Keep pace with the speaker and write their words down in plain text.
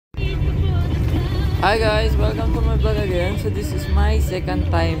Hi guys, welcome to my vlog again. So this is my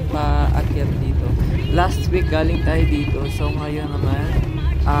second time pa akyat dito. Last week galing tayo dito. So ngayon naman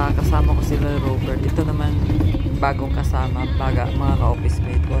kasama ko sila Robert. Ito naman bagong kasama, mga ka-office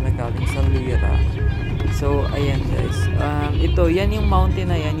mate ko na galing sa Lira. So ayan guys. Ito, yan yung mountain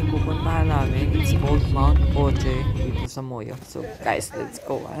na yan, yung pupuntahan namin. It's called Mount Otce dito sa Moyo. So guys, let's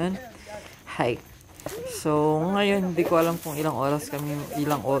go and hike. So ngayon hindi ko alam kung ilang oras kami,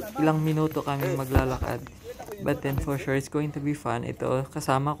 ilang minuto kami maglalakad, but then for sure it's going to be fun. Ito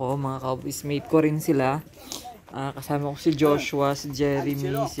kasama ko, mga ka-office mate ko rin sila. Kasama ko si Joshua, si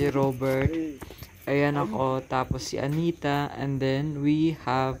Jeremy, si Robert, ayan ako, tapos si Anita, and then we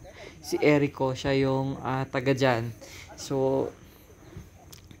have si Erico, siya yung taga dyan. So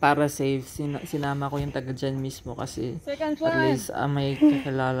para safe, sinama ko yung taga dyan mismo kasi at least may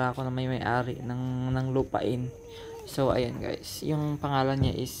kakilala ako na may-ari ng lupain. So ayan guys, yung pangalan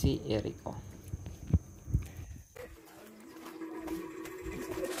niya is si Erico.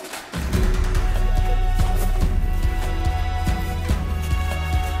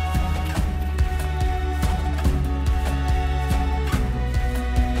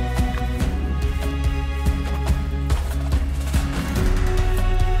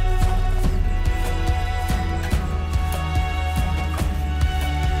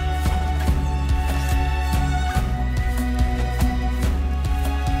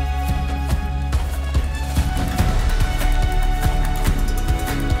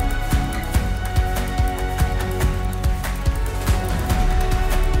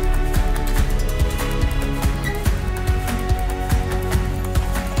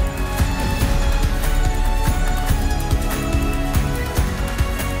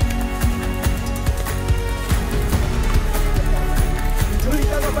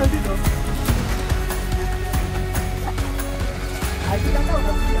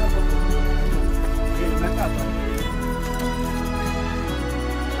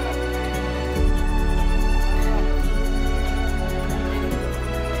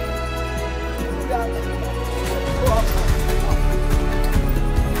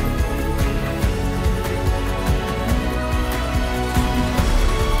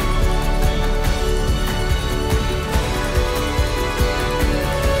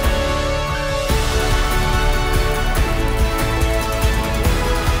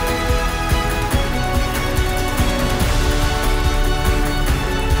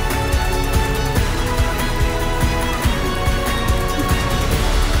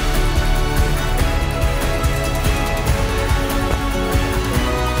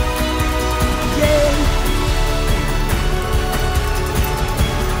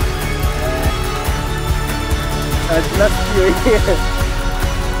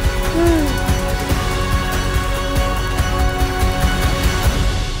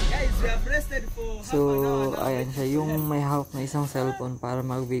 So ayan siya, yung may hawak na isang cellphone para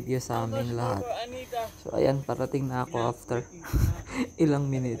mag-video sa amin lahat. So ayan, parating na ako after ilang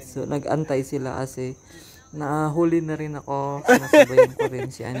minutes. So nag-antay sila kasi nahuli na rin ako, nasabayan ko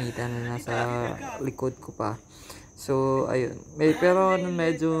rin si Anita na nasa likod ko pa. So ayun, pero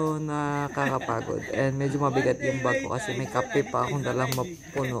medyo nakakapagod and medyo mabigat yung bag ko kasi may kape pa akong dalang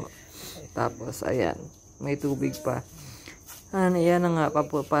mapuno. Tapos ayan, may tubig pa. Ayan na nga,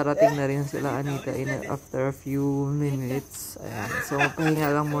 parating na rin sila Anita after a few minutes. Ayan, so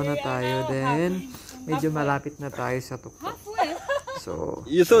pahinga lang muna tayo, then medyo malapit na tayo sa tuktok. So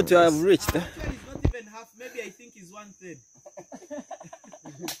you thought you have reached, eh? Not even half, maybe I think it's 1/3.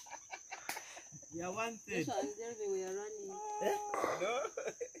 Yeah, 1/3. We are running. No.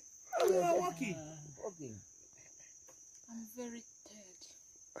 We are walking. Walking. I'm very tired.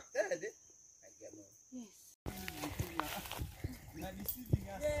 Tired, eh? Yes. Now deceiving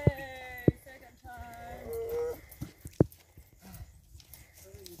us. Yay! Second time.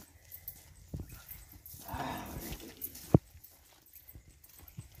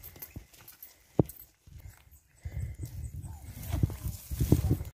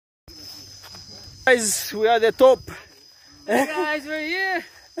 Guys, we are at the top. Hey guys, we're here.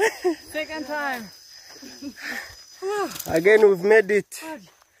 Second time. Again, we've made it.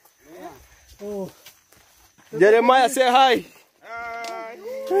 Oh. Jeremiah, say hi.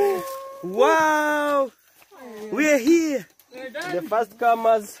 Wow, we're here. The first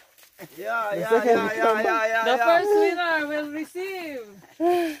comers. Yeah. The first winner will receive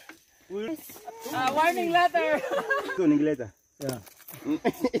a warning letter. Warning letter. Yeah.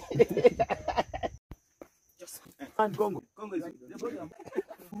 Congo.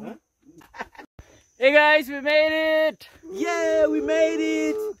 Hey guys, we made it! Yeah, we made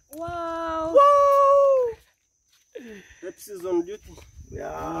it! Wow! Woo! Pepsi's on duty.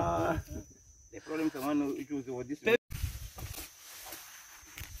 Yeah. problem someone who choose over this.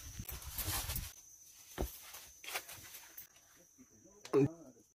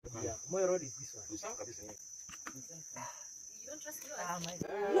 My road is this one.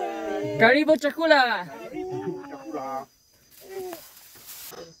 Karibu chakula.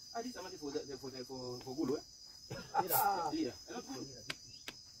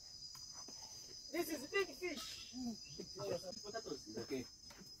 This is big fish. Okay.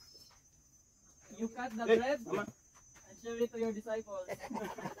 You cut the bread and share it to your disciples.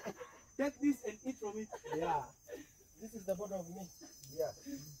 Take this and eat from it. Yeah. This is the bottom of me. Yeah.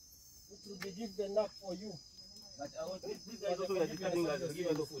 It will be given enough for you. But I want this is also the depending on give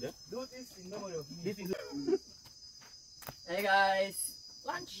us the food. Do this in memory of me. This is Hey guys,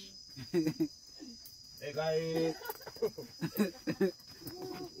 lunch. hey guys.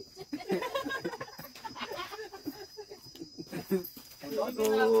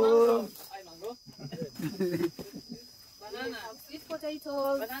 Mango. Ay, mango. Banana. Sweet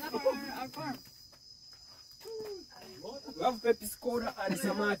potatoes. Banana for our farm. We have pepiscoda and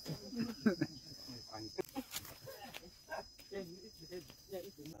samaki.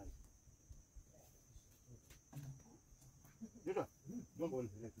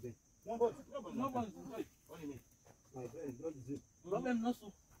 Problem no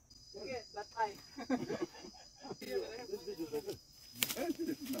soup. Okay, that eye.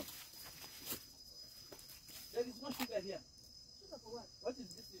 There is no sugar here. Sugar for what? What is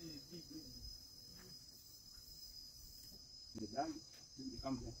this big? The land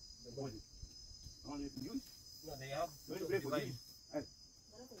becomes the body. Only if you use. No, they have. Don't play for this.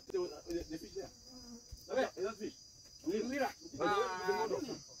 The fish there. Okay, is that fish?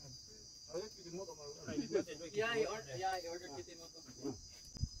 Yeah, I ordered kitimoto.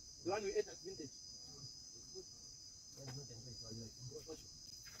 The one we ate at vintage.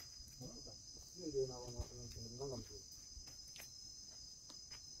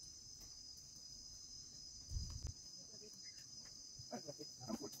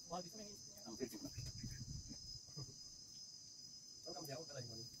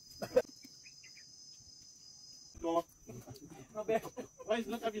 No. Why is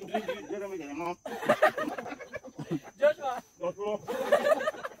not having drink? Joshua! Not wrong.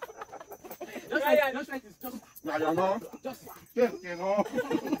 Just like this. Just. Okay, no.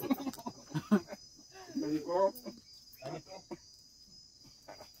 There you go.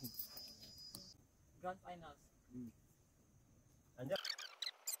 Grand finals.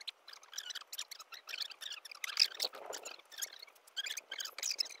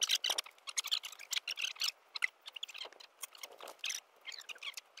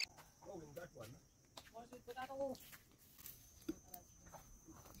 Oh, in that one. More sweet potato.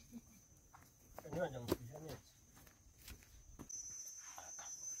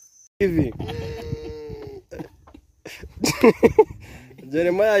 Deceiving.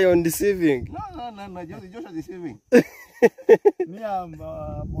 Jeremiah, you're undeceiving. No. Joshua is deceiving. Me, I'm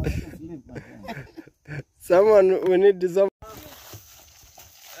more asleep. Someone, we need some.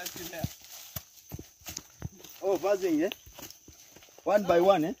 Oh, buzzing, eh? One by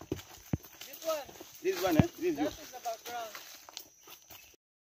one, eh? This one. This one, eh? This is you. That is the background.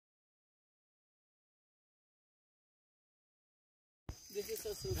 This is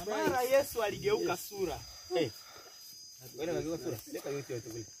a surprise. Mara Yesu aligeuka sura.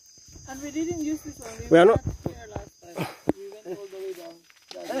 And we didn't use this one. We are not. Here last time. We went all the way down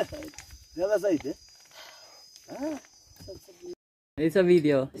the other side. The other side, eh? It's a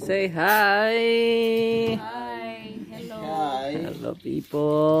video. Say hi. Hi. Hello. Hi. Hello,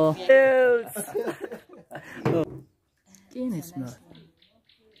 people. ¿Quién es? No.